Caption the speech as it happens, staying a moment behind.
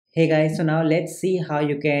Hey guys, so now let's see how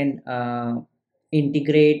you can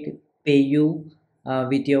integrate PayU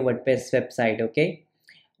with your WordPress website, okay?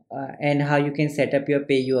 And how you can set up your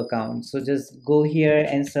PayU account. So just go here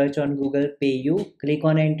and search on Google PayU, click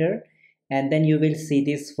on enter, and then you will see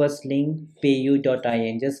this first link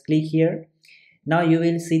payu.in. Just click here. Now you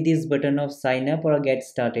will see this button of sign up or get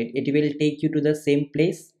started. It will take you to the same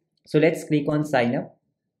place. So let's click on sign up.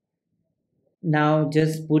 Now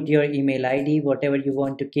just put your email ID, whatever you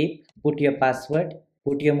want to keep, put your password,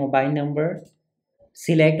 put your mobile number,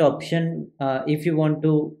 select option if you want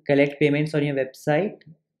to collect payments on your website.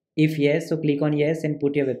 If yes, so click on yes and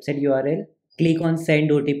put your website URL. Click on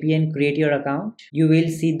send OTP and create your account. You will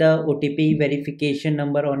see the OTP verification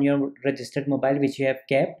number on your registered mobile which you have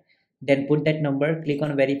kept. Then put that number, click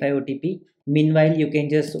on verify OTP. Meanwhile, you can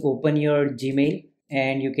just open your Gmail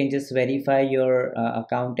and you can just verify your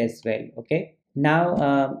account as well. Okay.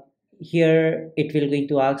 Now here it will going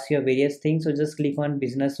to ask you various things, so just click on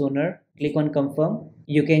business owner, click on confirm.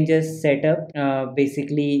 You can just set up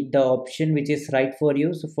basically the option which is right for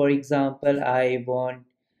you. So for example, I want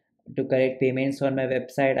to collect payments on my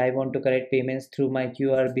website, I want to collect payments through my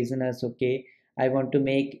QR business, okay, I want to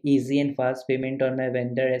make easy and fast payment on my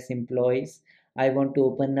vendor as employees, I want to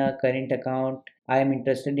open a current account, I am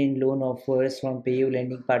interested in loan offers from PayU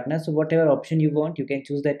lending partner. So whatever option you want, you can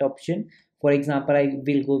choose that option. For example, I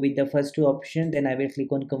will go with the first two options, then I will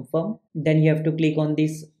click on confirm. Then you have to click on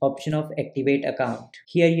this option of activate account.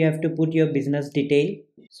 Here you have to put your business detail.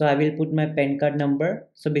 So I will put my PAN card number.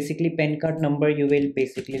 So basically PAN card number, you will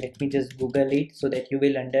basically, let me just Google it so that you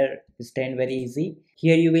will understand very easy.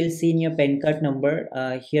 Here you will see in your PAN card number,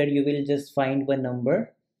 here you will just find one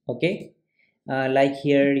number, okay. Like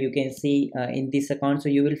here you can see in this account, so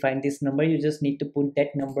you will find this number, you just need to put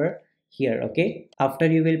that number here, okay. After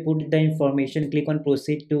you will put the information, click on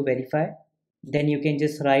proceed to verify. Then you can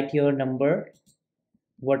just write your number,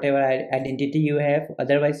 whatever identity you have.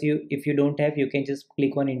 Otherwise, you, if you don't have, you can just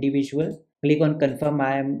click on individual, click on confirm,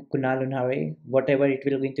 I am Kunal Unhare, whatever it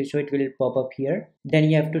will going to show, it will pop up here. Then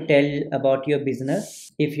you have to tell about your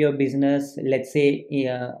business. If your business, let's say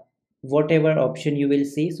whatever option you will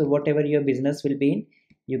see, so whatever your business will be in,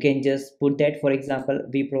 you can just put that. For example,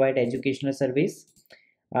 we provide educational service,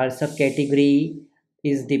 our subcategory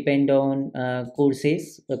is depend on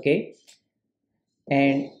courses, okay,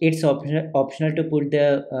 and it's optional to put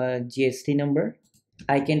the GST number.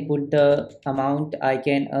 I can put the amount I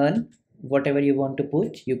can earn, whatever you want to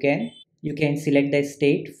put, you can select the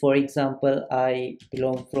state. For example, I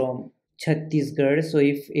belong from Chhattisgarh, so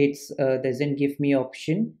if it's doesn't give me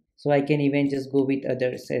option, so I can even just go with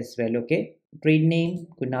others as well, okay. Trade name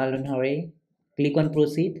Kunal Unhare, click on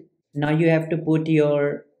proceed. Now you have to put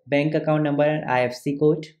your bank account number and IFSC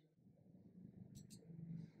code.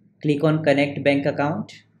 Click on connect bank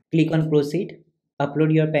account, click on proceed,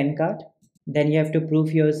 upload your PAN card. Then you have to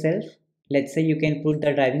prove yourself. Let's say you can put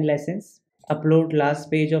the driving license, upload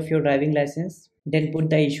last page of your driving license, then put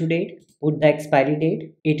the issue date, put the expiry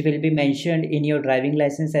date. It will be mentioned in your driving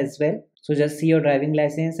license as well. So just see your driving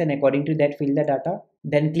license and according to that fill the data.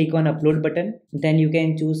 Then click on upload button. Then you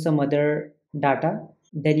can choose some other data.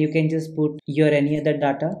 Then you can just put your any other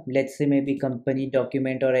data. Let's say maybe company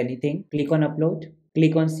document or anything. Click on upload.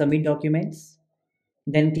 Click on submit documents.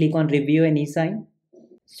 Then click on review and e-sign.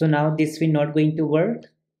 So now this will not going to work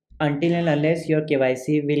until and unless your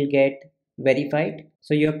KYC will get verified.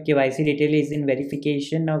 So your KYC detail is in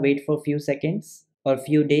verification. Now wait for few seconds or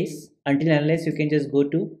few days. Until and unless, you can just go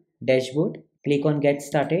to dashboard, click on get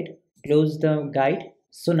started, close the guide.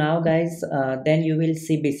 So now guys, then you will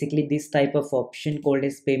see basically this type of option called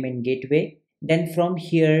as payment gateway. Then from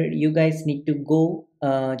here you guys need to go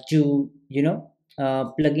to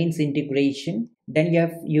plugins integration. Then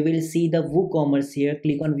you will see the WooCommerce here.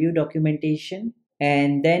 Click on view documentation,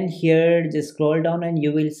 and then here just scroll down and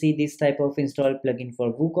you will see this type of install plugin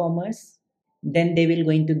for WooCommerce. Then they will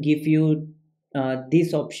going to give you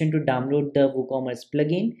this option to download the WooCommerce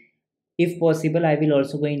plugin. If possible, I will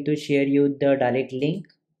also going to share you the direct link.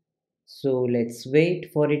 So let's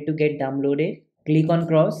wait for it to get downloaded. Click on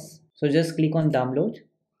cross. So just click on download.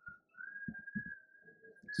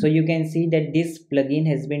 So you can see that this plugin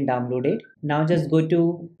has been downloaded. Now just go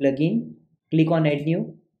to plugin, click on add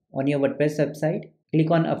new on your WordPress website,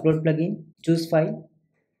 click on upload plugin, choose file,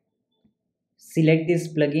 select this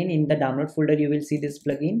plugin. In the download folder you will see this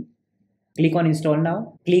plugin. Click on install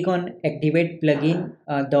now, click on activate plugin,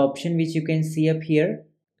 the option which you can see up here.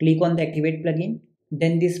 Click on the activate plugin,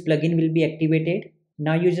 then this plugin will be activated.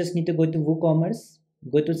 Now you just need to go to WooCommerce,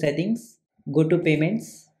 go to settings, go to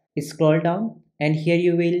payments, scroll down, and here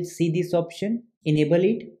you will see this option, enable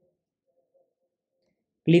it.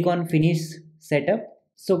 click on finish setup.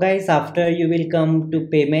 So guys, after you will come to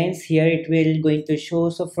payments, here it will going to show.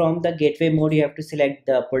 So from the gateway mode you have to select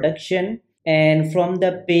the production, and from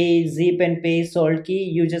the pay zip and pay salt key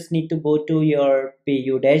you just need to go to your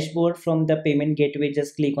PayU dashboard. From the payment gateway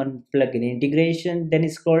just click on plugin integration, then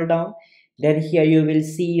scroll down, then here you will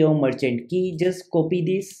see your merchant key. Just copy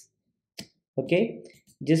this, okay,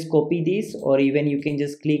 just copy this, or even you can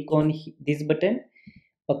just click on this button,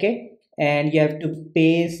 okay, and you have to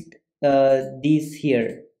paste this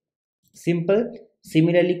here, simple.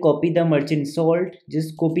 Similarly, copy the merchant salt,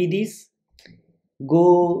 just copy this,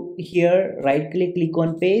 go here, right click, click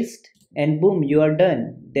on paste, and boom, you are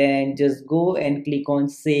done. Then just go and click on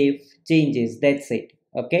save changes, that's it,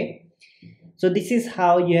 okay. So this is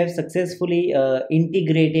how you have successfully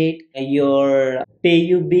integrated your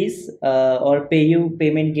PayUBiz or PayU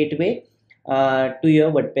Payment Gateway to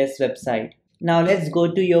your WordPress website. Now let's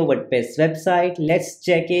go to your WordPress website. Let's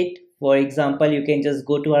check it. For example, you can just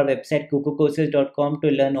go to our website kukucourses.com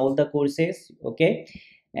to learn all the courses. Okay.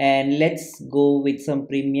 And let's go with some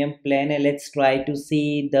premium plan, and let's try to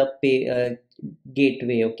see the pay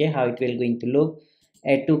gateway. Okay, how it will going to look.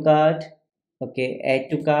 Add to cart. Okay, add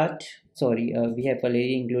to cart. Sorry, we have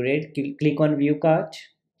already included. Click on view cart.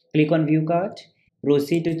 Click on view cart.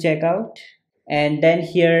 Proceed to checkout, and then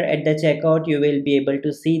here at the checkout you will be able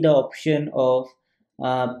to see the option of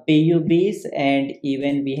PayUBiz, and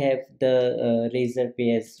even we have the Razor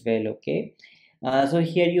Pay as well, okay. So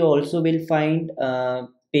here you also will find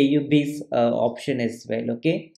PayUBiz option as well, okay.